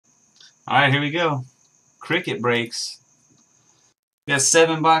Alright, here we go. Cricket breaks. We got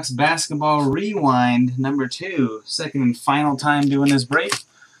 7-box basketball rewind number 2. Second and final time doing this break.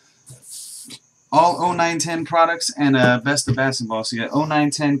 All 0910 products and best of basketball. So you got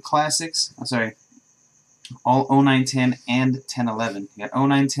 0910 classics. I'm sorry. All 0910 and 1011. You got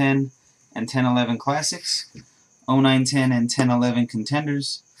 0910 and 1011 classics. 0910 and 1011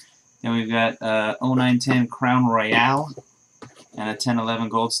 contenders. Then we've got 0910 Crown Royale and a 1011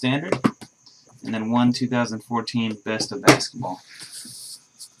 Gold Standard. And then 2014 Best of Basketball.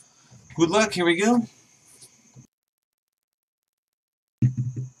 Good luck, here we go.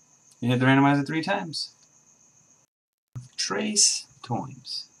 You hit the randomizer 3 times. Trace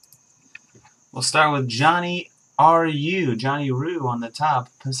Toymes. We'll start with Johnny R.U. Johnny Rue on the top.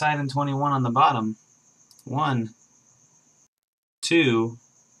 Poseidon 21 on the bottom. 1, 2,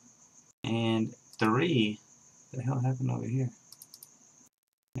 and 3. What the hell happened over here?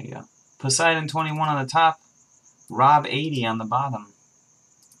 There you go. Poseidon 21 on the top. Rob 80 on the bottom.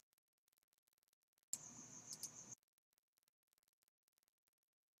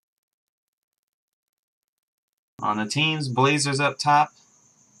 On the teams, Blazers up top.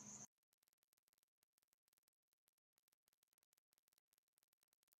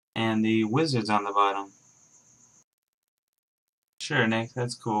 And the Wizards on the bottom. Sure, Nick,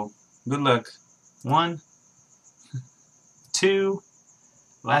 that's cool. Good luck. 1, 2,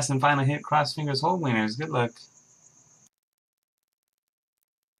 last and final hit, cross fingers, hold winners. Good luck.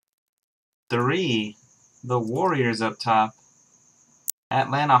 3, the Warriors up top.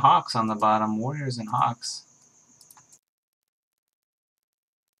 Atlanta Hawks on the bottom. Warriors and Hawks.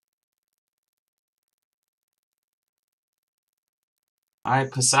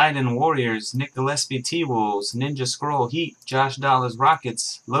 Alright, Poseidon Warriors, Nick Gillespie T-Wolves, Ninja Scroll Heat, Josh Dollars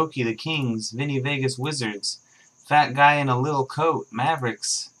Rockets, Loki the Kings, Vinny Vegas Wizards, Fat Guy in a Little Coat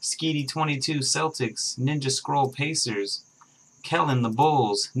Mavericks, Skeety 22 Celtics, Ninja Scroll Pacers, Kellen the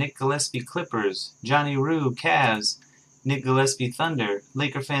Bulls, Nick Gillespie Clippers, Johnny Rue Cavs, Nick Gillespie Thunder,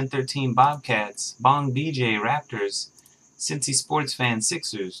 Laker Fan 13 Bobcats, Bong BJ Raptors, Cincy Sports Fan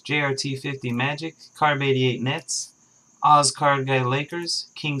Sixers, JRT 50 Magic, Carb 88 Nets, Oz Card Guy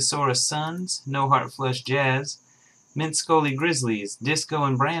Lakers, King Sora Suns, No Heart Flush Jazz, Mint Scully Grizzlies, Disco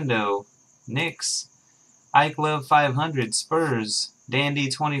and Brando, Knicks, Ike Love 500 Spurs,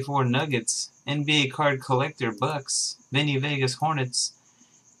 Dandy 24 Nuggets, NBA Card Collector Bucks, Vinny Vegas Hornets,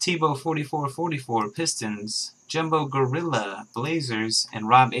 Tebow 4444 Pistons, Jumbo Gorilla Blazers, and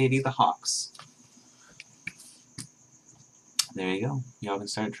Rob 80 the Hawks. There you go. Y'all can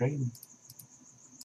start trading.